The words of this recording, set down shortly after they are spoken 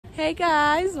Hey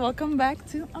guys, welcome back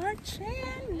to our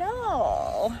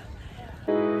channel.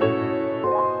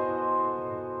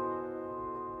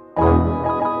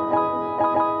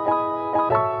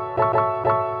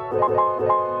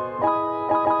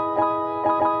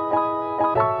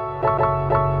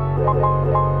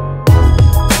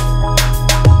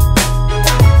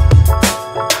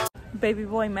 Baby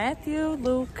boy Matthew,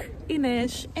 Luke,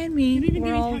 Ines, and me,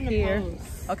 we're all here.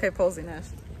 Okay, pose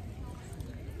Ines.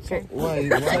 So why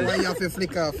you have to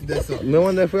flick off this up? No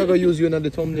wonder if we're gonna use you in the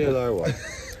thumbnail or what.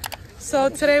 So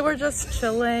today we're just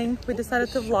chilling. We decided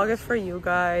to vlog it for you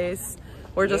guys.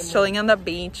 We're just chilling on the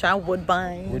beach at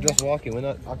Woodbine. We're just walking, we're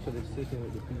not actually sitting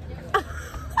with the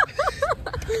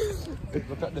people.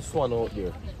 Look at the swan out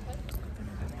there.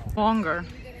 Swanger.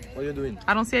 What are you doing?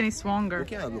 I don't see any swanger. You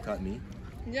can't look at me.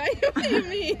 Yeah, what do you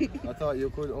mean? I thought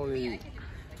you could only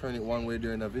turn it one way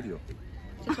during a video.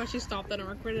 That's why she stopped that and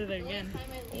recorded it again.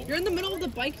 You're in the middle of the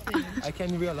bike thing. I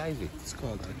can't realize it. It's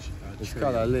called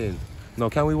a lane. No,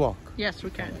 can we walk? Yes,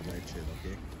 we can.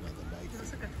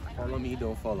 Follow me,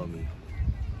 don't follow me.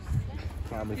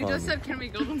 You just said, can we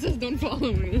go? And says, don't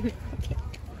follow me.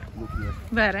 Look here.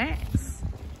 Verex.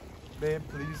 Babe,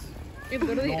 please. It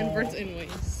literally inverts in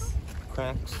ways.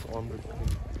 Cracks on the thing.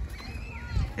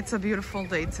 It's a beautiful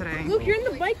day today. Look, you're in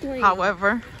the bike lane.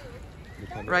 However,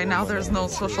 right now there's no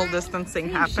social distancing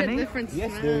happening.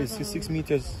 Yes, there is 6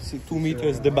 meters, 2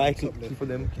 meters, the bike for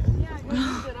them.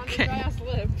 Okay.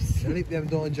 Lips. Lip them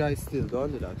don't dry still,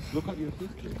 don't do that. Look at your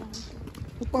teeth.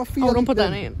 Oh, don't put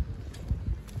that in.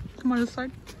 Come on this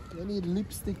side. You need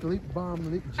lipstick, lip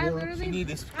balm, lip gel. You need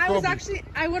this. I would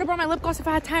have brought my lip gloss if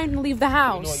I had time to leave the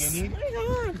house. You know what you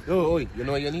need? Oh, you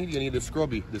know what you need? You need the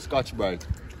scrubby, the Scotch Brite.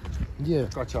 Yeah.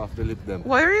 Scotch off the lip them.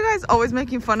 Why are you guys always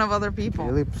making fun of other people?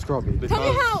 The lip scrubby. Tell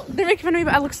me how they're making fun of me,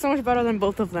 but I look so much better than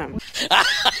both of them. Which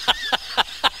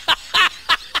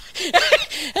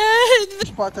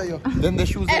part are you? Then the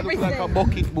shoes look like a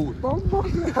bucket boot.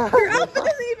 Your outfit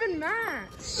doesn't even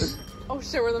match. Oh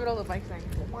shit, we're in the middle of the bike thing.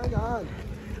 Oh my god.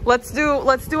 Let's do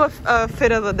a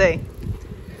fit of the day.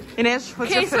 Ines,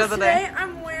 what's your fit of the day?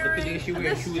 I'm wearing Today she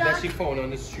wears shoes that she found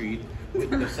on the street with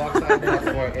the socks I bought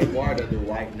for Eduardo, the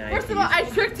white Nike. First of all, I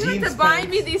tricked her to buy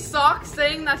me these socks,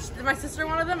 saying that my sister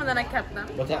wanted them, and then I kept them.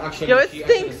 But actually, yo, it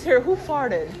stinks here. Who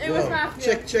farted? It was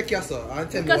Mathieu. Check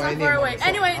yourself. Because I'm far away.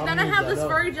 Anyway, then I have this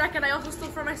furry jacket I also stole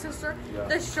from my sister.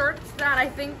 This shirt that I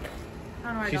think.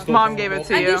 I don't know. Mom gave it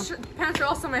to you. And these pants are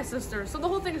also my sister's. So the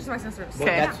whole thing is my sister's. Okay.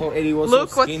 That's how Eddie was.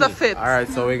 Luke, so what's the fit? Alright,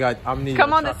 so we got amnesia.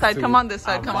 Come on this side. Come on this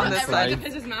side. Come on this side.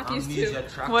 This is Matthew's too.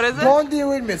 What is it? Don't deal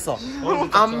with me, sir.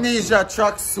 Amnesia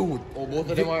tracksuit. Oh, both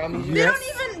of them are amnesia.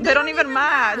 They don't even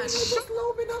match. And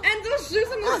those shoes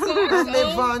and the socks. And the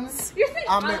Vans.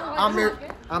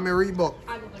 I'm a Reebok.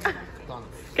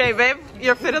 Okay, babe,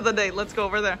 your fit of the day. Let's go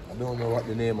over there. I don't know what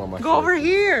the name of my shirt. Go over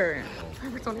here.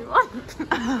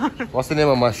 What's the name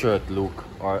of my shirt, Luke?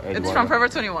 Or Eduardo? It's from Forever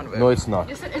 21, babe. No, it's not.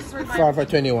 It's Forever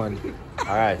 21.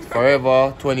 Alright,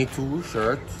 Forever 22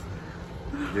 shirt.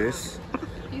 This.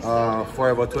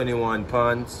 Forever 21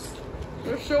 pants.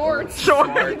 They're shorts.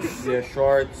 Shorts. Yeah,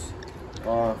 shorts.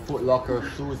 Foot Locker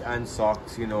shoes and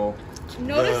socks, you know.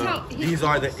 Notice how these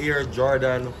are the Air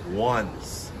Jordan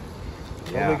 1s.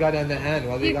 Yeah. What we got on the hand?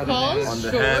 What we got on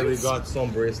the hand? We got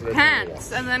some bracelets.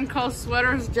 Pants, and then calls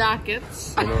sweaters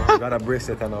jackets. You know, I got a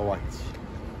bracelet and a watch.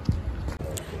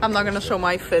 I'm not gonna show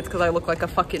my fit because I look like a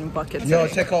fucking bucket. Yo,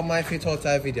 check out my fit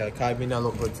outside video. Cause me not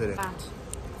look good today.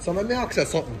 So let me ask you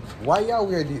something. Why y'all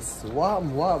wear this? What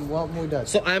more that?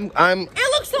 So I'm. It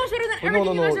looks so much better than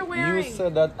everything you guys are wearing. You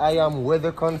said that I am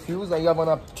weather confused and you have on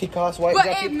a thick ass white but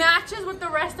jacket. It matches with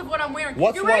the rest of what I'm wearing.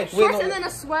 What's You're wearing white? shorts and then a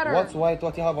sweater. What's white?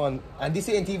 What you have on? And this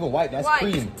ain't even white. That's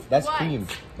cream. That's cream.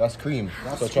 That's cream.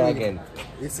 So try again.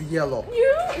 It's yellow.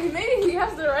 Maybe he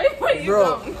has the right way.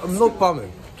 Bro, look for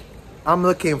me. I'm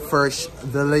looking for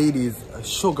the ladies'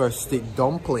 sugar stick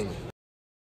dumpling.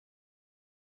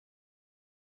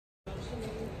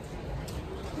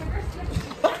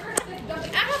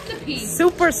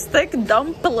 Super stick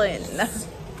dumpling.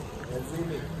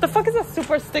 The fuck is a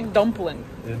super stick dumpling?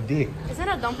 The dick. Is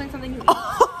that a dumpling something you eat?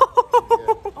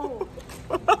 Oh.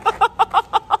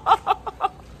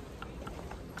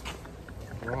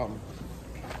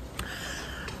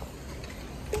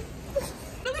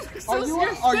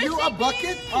 Are you a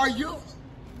bucket? Are you?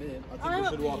 Man, I think we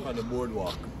should walk on the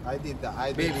boardwalk. I did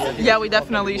that. Yeah, we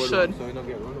definitely should. So you don't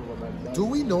get run over by that. Do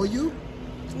we know you?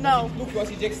 No. Look,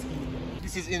 Rossi Jackson.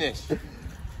 This is Ines.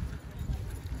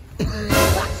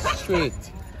 Straight.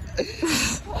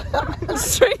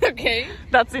 Straight, okay.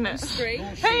 That's Ines. Straight.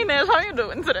 Hey Ines, how you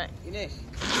doing today? Ines.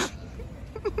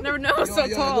 Never know, so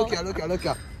tall. Look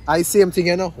here. I same thing,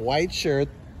 you know. White shirt,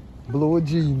 blue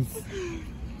jeans,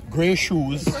 green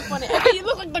shoes. So funny. You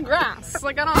look like the grass.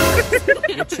 Like I don't.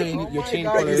 Your chain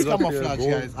color is camouflage,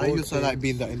 guys. I used to like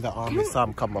being in the army, so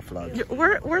I'm camouflage.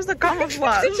 Where's the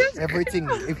camouflage? Everything.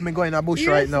 If me go in a bush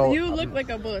right now. You look like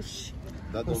a bush.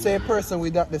 The same person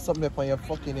with that, there's something on your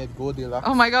fucking head, Goldilocks.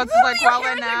 Oh my god, it's like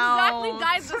rolling out. Exactly,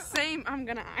 guys, the same. I'm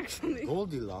gonna actually.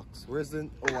 Goldilocks? Where's the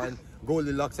one?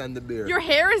 Goldilocks and the bear. Your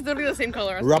hair is literally the same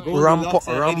color as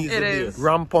It is.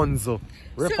 Rapunzel.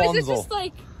 So is it just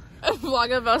like a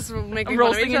vlog of us making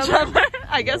Roasting fun of each other?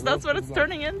 I guess that's what it's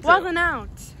turning into. Walking out.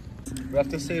 We have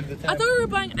to save the time. I thought we were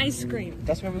buying ice cream.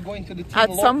 That's where we're going to the At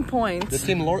some point. The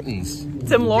Tim Hortons.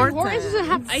 Tim Hortons Hortons. doesn't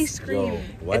have ice cream.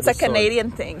 It's a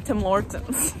Canadian thing. Tim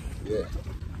Hortons. Yeah.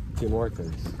 Tim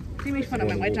Hortons. You make fun of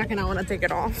my white jacket and I want to take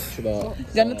it off. You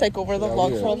gonna take over the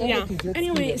vlog for a little? Yeah.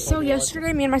 Anyway, so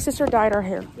yesterday me and my sister dyed our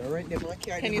hair.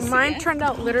 Can you see Mine it? turned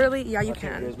out literally, yeah you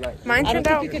can. Mine I don't turned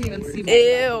out, think you can even see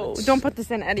ew. Don't put this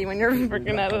in, Eddie, when you're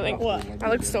freaking editing. What? I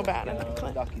look so bad in that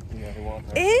clip.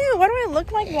 Ew, why do I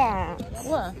look like that?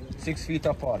 What? 6 feet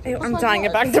apart. Ew, I'm dyeing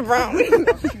it back to brown.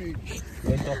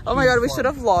 Oh my god, we should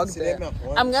have vlogged it.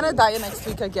 I'm gonna dye it next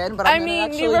week again, but I'm gonna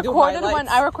actually do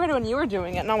highlights. I recorded when you were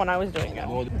doing it, not when I was doing it.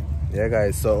 Yeah,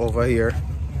 guys, so over here,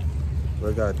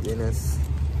 we got Ines.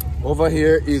 Over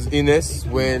here is Ines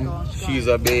when she's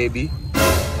a baby,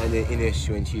 and then Ines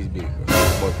when she's big.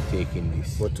 But taking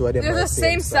this. But two of them They're are the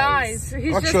same size.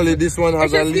 Actually, this one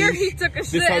has a leash. He took a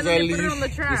shit This has and a then he put it leash. on the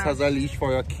trash. This has a leash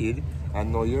for your kid,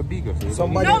 and now you're bigger. So you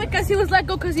Somebody, no, because he was let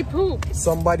go because he pooped.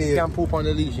 Somebody can poop on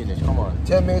the leash, Ines. Come on.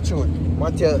 Tell me the truth.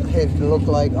 Mathieu head look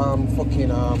like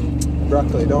fucking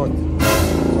broccoli, don't?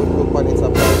 Look on it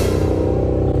up.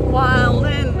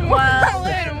 Wildin'.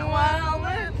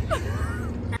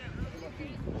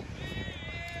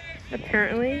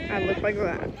 Apparently, I look like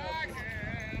that.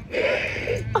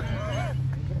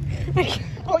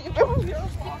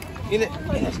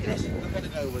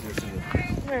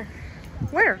 Where?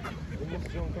 Where? I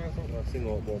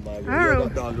don't know.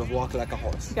 Dog walk like a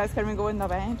horse. You guys, can we go in the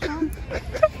bathroom?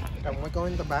 Can we go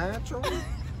in the bathroom?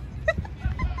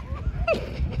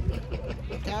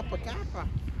 Kappa, kappa.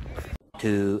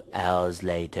 2 hours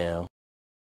later.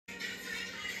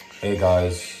 Hey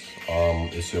guys,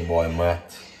 it's your boy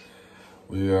Matt.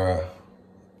 We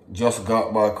just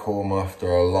got back home after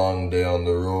a long day on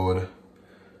the road.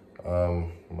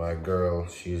 My girl,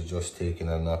 she's just taking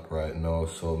a nap right now,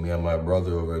 so me and my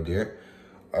brother over there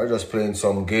are just playing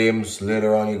some games.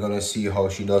 Later on, you're gonna see how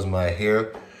she does my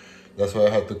hair. That's why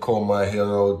I had to comb my hair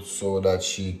out so that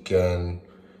she's gonna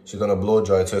blow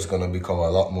dry it, so it's gonna become a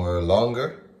lot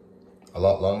longer.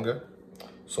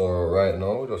 So right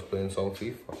now we're just playing some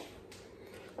FIFA.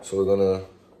 So we're gonna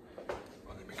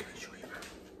let me show you.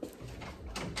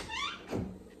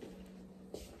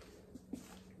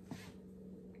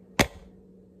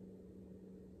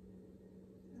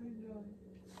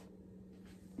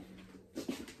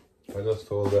 I just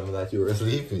told them that you were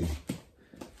sleeping.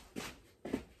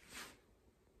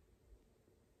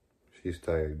 She's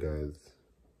tired, guys.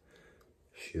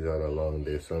 She's had a long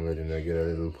day, so I'm ready to get a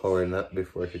little power nap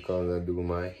before she comes and do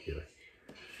my hair.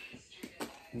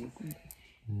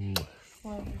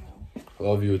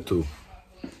 Love you too.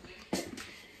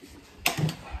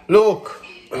 Look!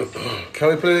 Can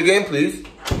we play the game, please?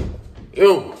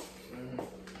 Yo!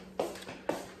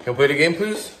 Can we play the game,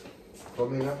 please?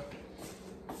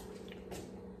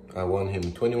 I won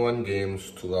him 21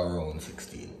 games to our own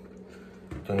 16.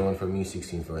 21 for me,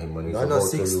 16 for him. No, no,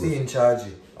 16,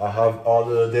 Chargy. I have all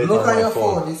the data. Look on your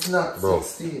phone, it's not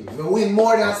 16. We win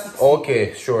more than 16.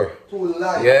 Okay, sure. Too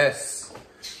light. Yes.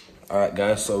 Alright,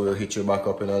 guys, so we'll hit you back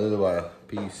up in a little while.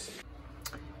 Peace.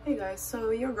 Hey guys, so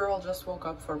your girl just woke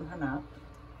up from her nap.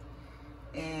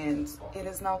 And it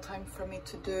is now time for me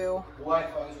to do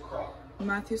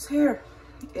Matthew's hair.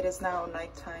 It is now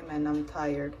nighttime and I'm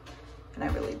tired. And I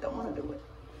really don't want to do it.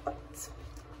 But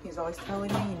he's always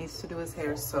telling me he needs to do his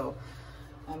hair, so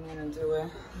I'm gonna do it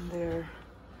there,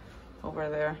 over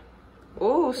there.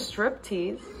 Ooh,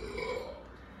 striptease.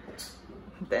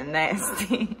 They're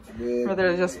nasty.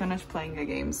 Brother just finished playing a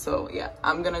game, so yeah,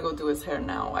 I'm gonna go do his hair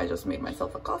now. I just made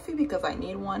myself a coffee because I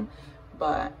need one.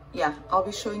 But yeah, I'll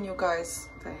be showing you guys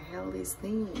the hell these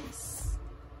things.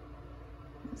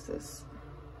 What is this?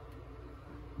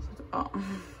 Oh.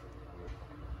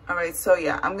 Alright, so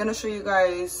yeah, I'm gonna show you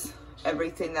guys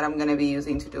everything that I'm gonna be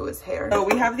using to do his hair. So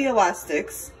we have the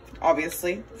elastics,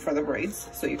 obviously, for the braids,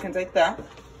 so you can take that.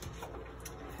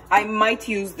 I might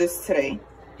use this today.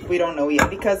 We don't know yet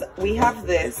because we have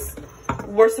this.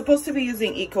 We're supposed to be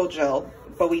using Eco Gel,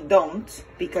 but we don't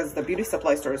because the beauty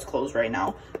supply store is closed right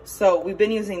now. So we've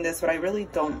been using this, but I really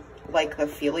don't like the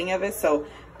feeling of it. So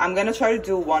I'm gonna try to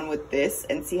do one with this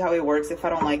and see how it works. If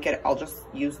I don't like it, I'll just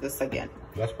use this again.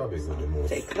 That's probably good to move.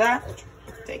 Take that,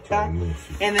 take that.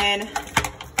 And then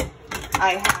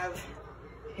I have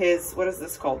his, what is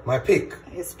this called? My pick.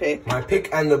 His pick. My pick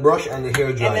and the brush and the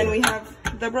hair dryer. And then we have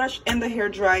the brush and the hair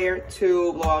dryer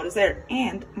to blow out his hair.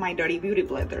 And my dirty beauty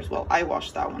blender as well. I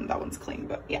washed that one. That one's clean,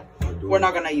 but yeah. We're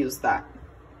not gonna use that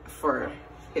for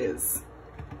his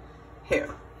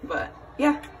hair. But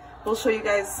yeah, we'll show you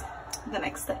guys the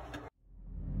next step.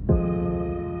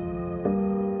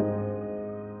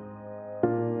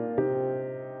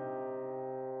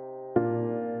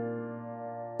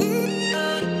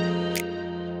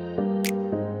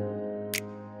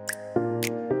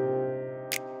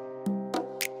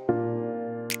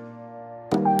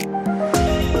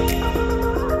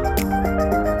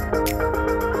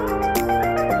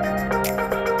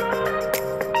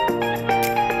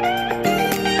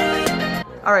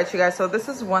 All right, you guys, so this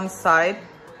is one side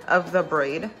of the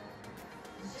braid.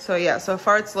 So yeah, so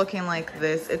far it's looking like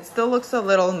this. It still looks a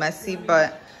little messy,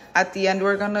 but at the end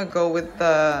we're gonna go with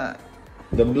the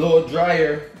blow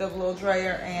dryer. The blow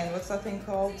dryer and what's that thing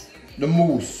called? The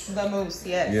mousse. The mousse,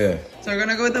 yes. Yeah. So we're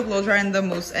gonna go with the blow dryer and the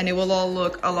mousse, and it will all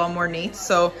look a lot more neat.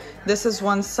 So this is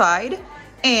one side,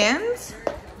 and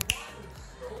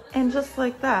just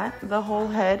like that, the whole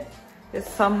head is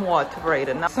somewhat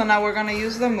braided. So now we're gonna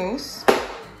use the mousse.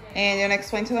 And you wanna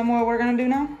explain to them what we're gonna do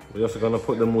now? We're just gonna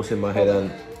put the mousse in my head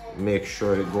and make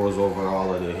sure it goes over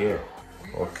all of the hair.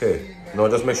 Okay. No,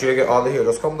 just make sure you get all the hair.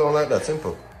 Just come down like that,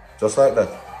 simple. Just like that.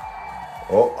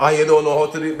 Oh, and you don't know how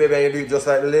to do it, baby, and you do it just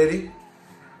like the lady?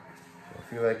 I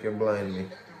feel like you're blind me.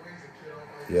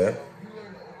 Yeah?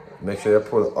 Make sure you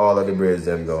pull all of the braids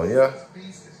them down, yeah?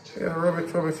 Yeah, rub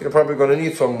it. You're probably gonna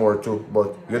need some more too,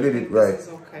 but you did it right. It's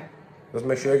okay. Just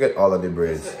make sure you get all of the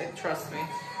braids. Trust me.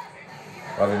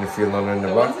 How did you feel none in the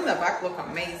back? The ones in the back look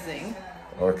amazing.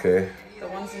 Okay. The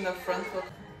ones in the front look...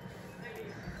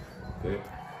 Okay.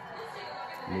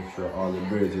 Make sure all the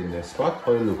braids in their spot.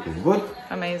 How you looking? Good?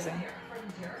 Amazing.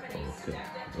 Okay.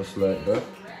 Just like that.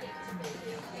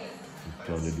 I'm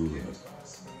trying to do that.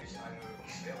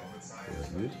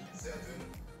 Like this.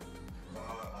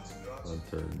 And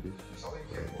turn this. Like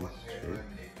this. Straight.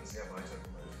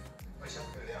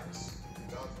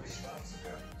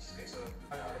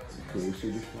 Okay, you see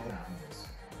this one?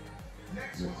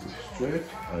 Make it straight.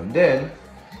 And then,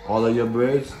 all of your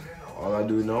braids, all I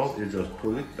do now is just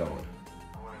pull it down.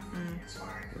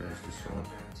 Where's this one?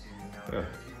 Yeah.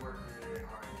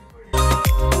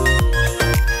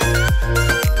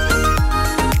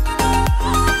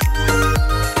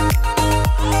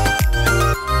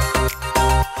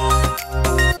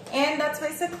 And that's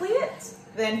basically it.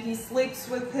 Then he sleeps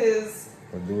with his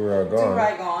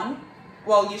do-rag on.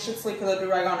 Well, you should sleep with a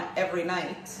do-rag on every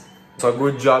night. It's a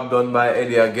good job done by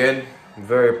Eddie again.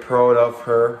 Very proud of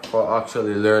her for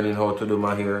actually learning how to do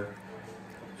my hair.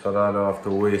 So that I don't have to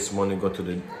waste money go to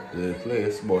the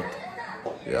place. But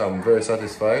yeah, I'm very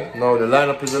satisfied. Now the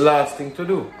lineup is the last thing to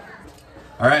do.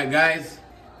 Alright guys.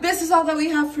 This is all that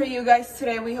we have for you guys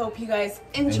today. We hope you guys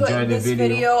enjoyed this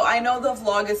video. I know the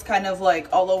vlog is kind of like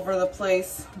all over the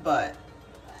place, but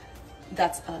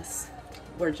that's us.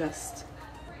 We're just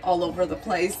all over the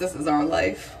place. This is our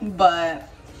life. But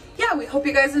yeah, we hope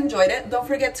you guys enjoyed it. Don't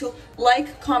forget to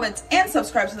like, comment, and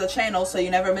subscribe to the channel so you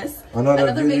never miss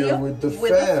another video with the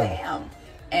fam.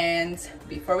 And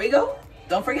before we go,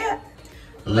 don't forget,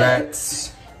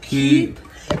 let's keep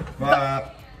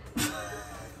vibe.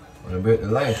 Wanna break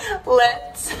the light?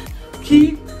 Let's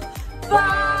keep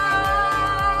vibing.